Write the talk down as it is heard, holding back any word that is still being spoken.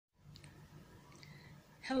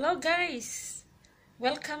Hello guys!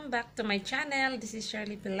 Welcome back to my channel. This is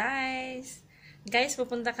Shirley Pelaez. Guys,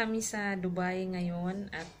 pupunta kami sa Dubai ngayon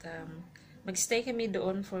at magstay kami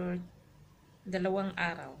doon for 2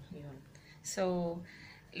 araw. Yun. So,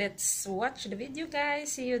 let's watch the video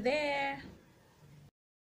guys. See you there!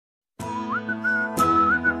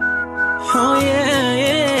 Oh yeah,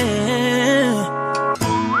 yeah.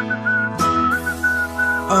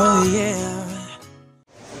 Oh yeah.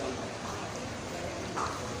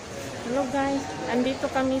 Hello guys, andito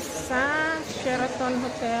kami sa Sheraton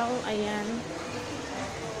Hotel. Ayan.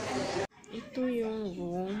 Ito yung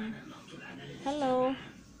room. Hello.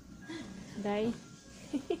 Day.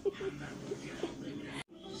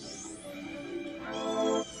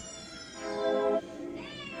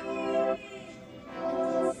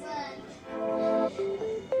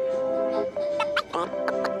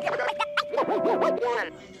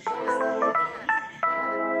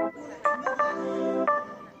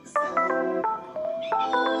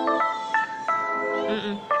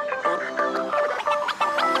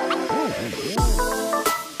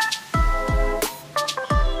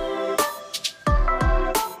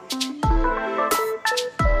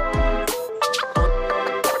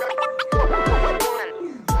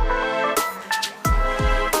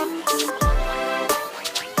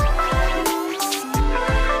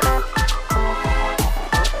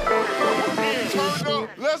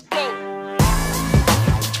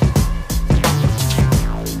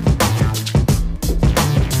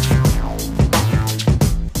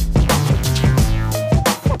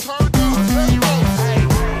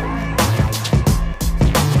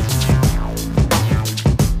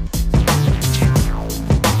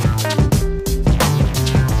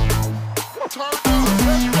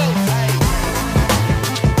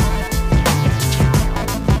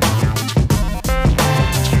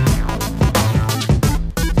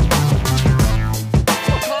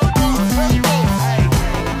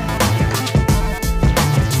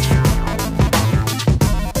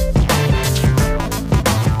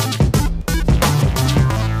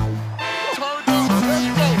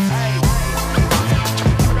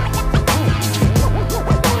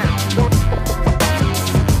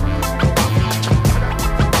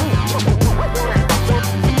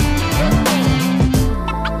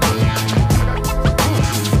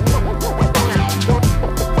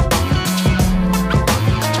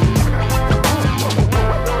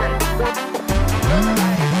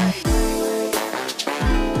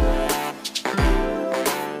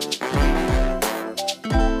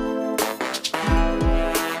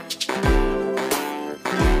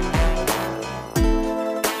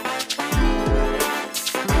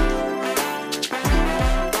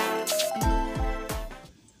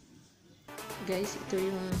 Guys, ito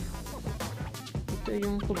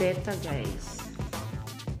yung kubeta guys.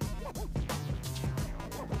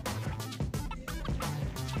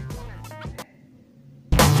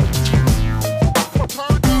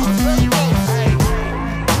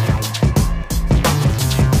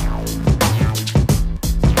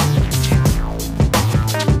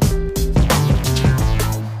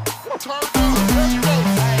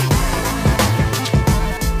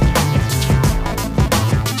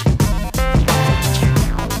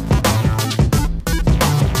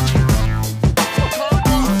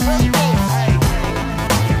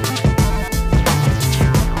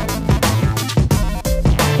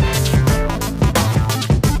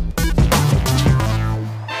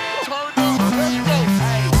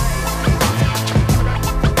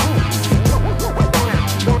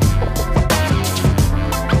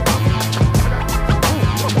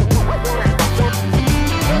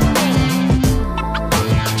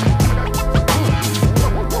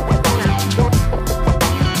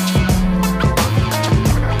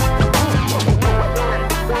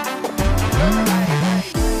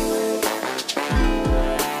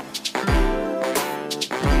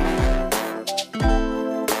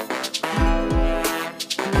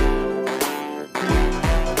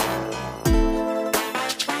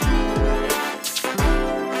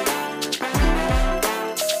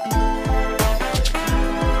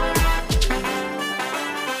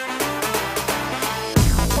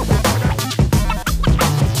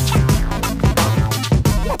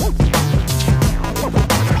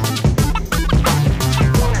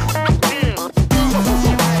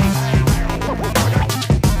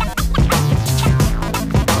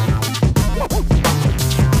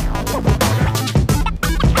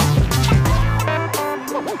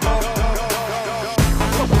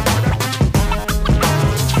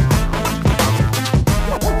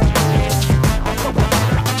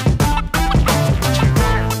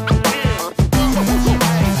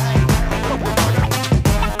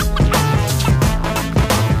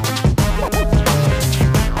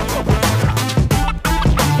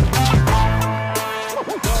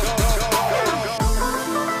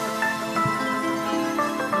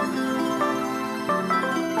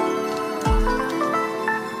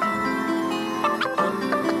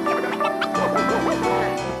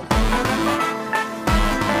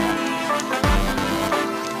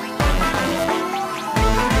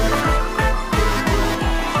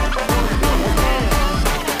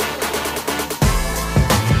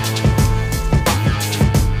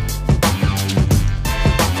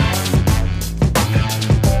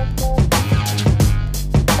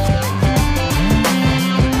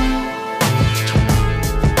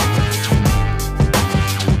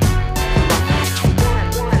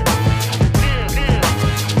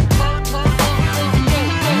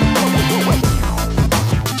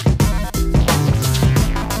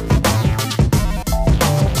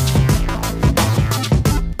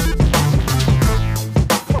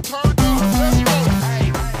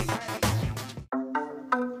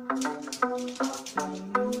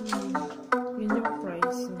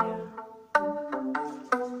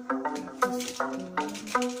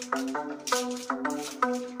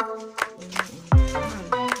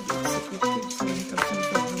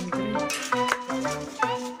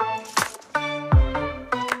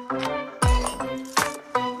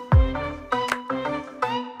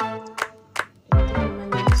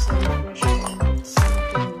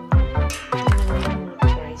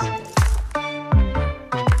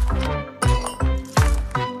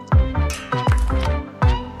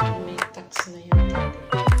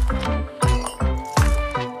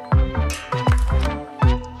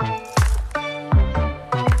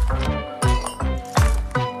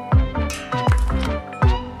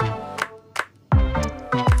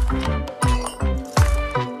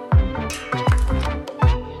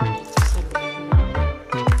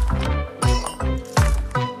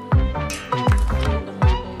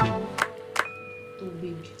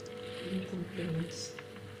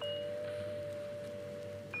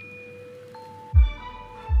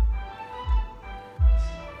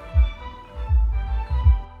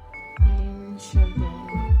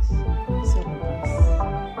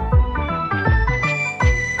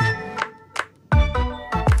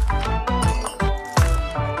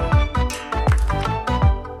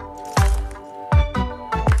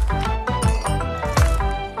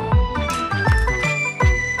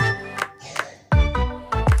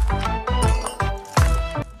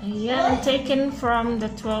 taken from the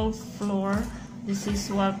 12th floor. This is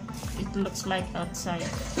what it looks like outside.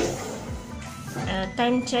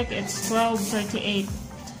 Time check, it's 12:38.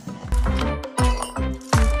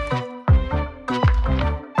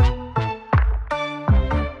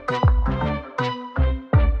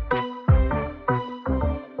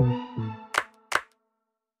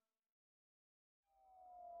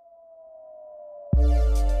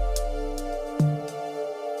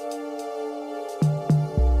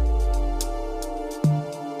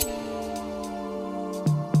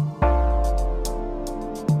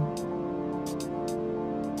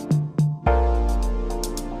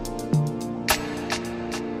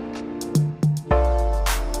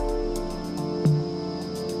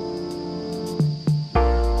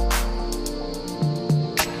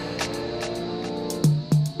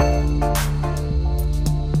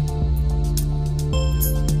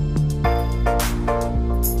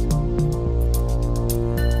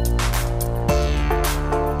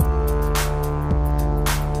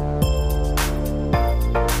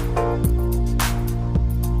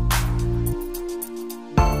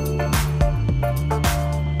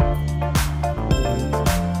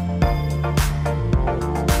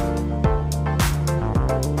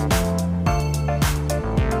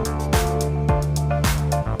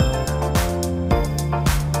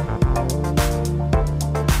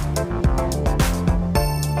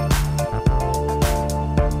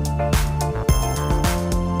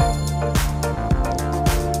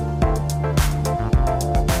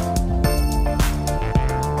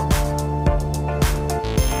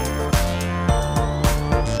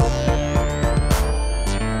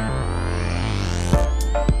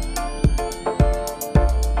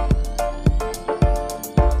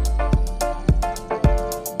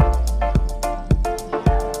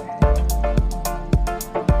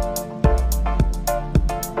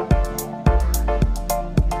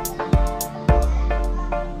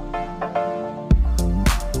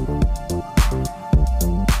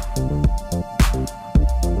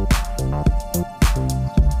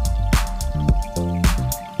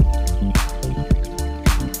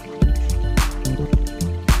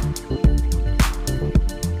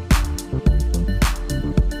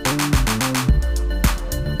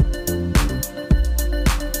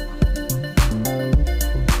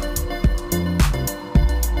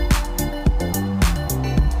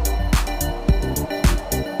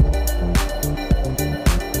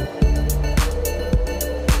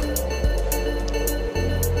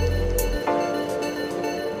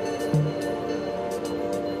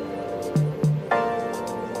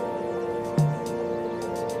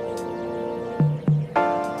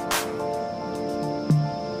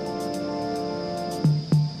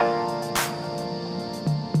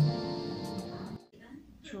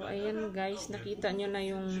 Guys, nakita nyo na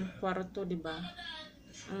yung kwarto, di ba?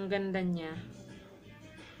 Ang ganda niya.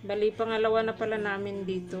 Bali, pangalawa na pala namin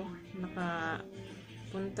dito.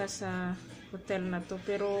 Nakapunta sa hotel na to.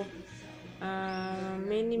 Pero,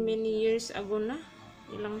 many years ago na.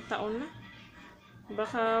 Ilang taon na.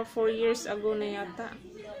 Baka 4 years ago na yata.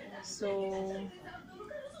 So,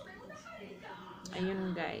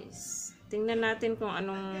 ayun guys. Tingnan natin kung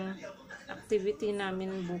anong activity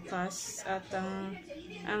namin bukas. At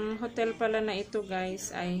ang hotel pala na ito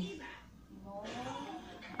guys ay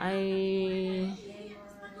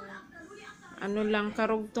ano lang,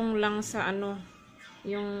 karugtong lang sa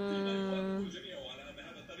yung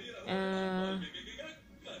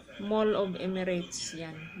Mall of Emirates.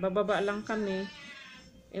 Yan, bababa lang kami,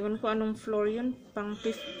 ewan ko anong floor yun, pang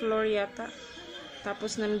 5th floor yata.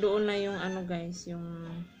 Tapos nandoon na yung guys,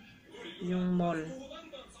 yung mall,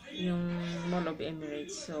 yung Mall of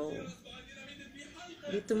Emirates. So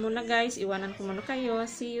dito muna guys, iwanan ko muna kayo.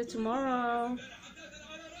 See you tomorrow.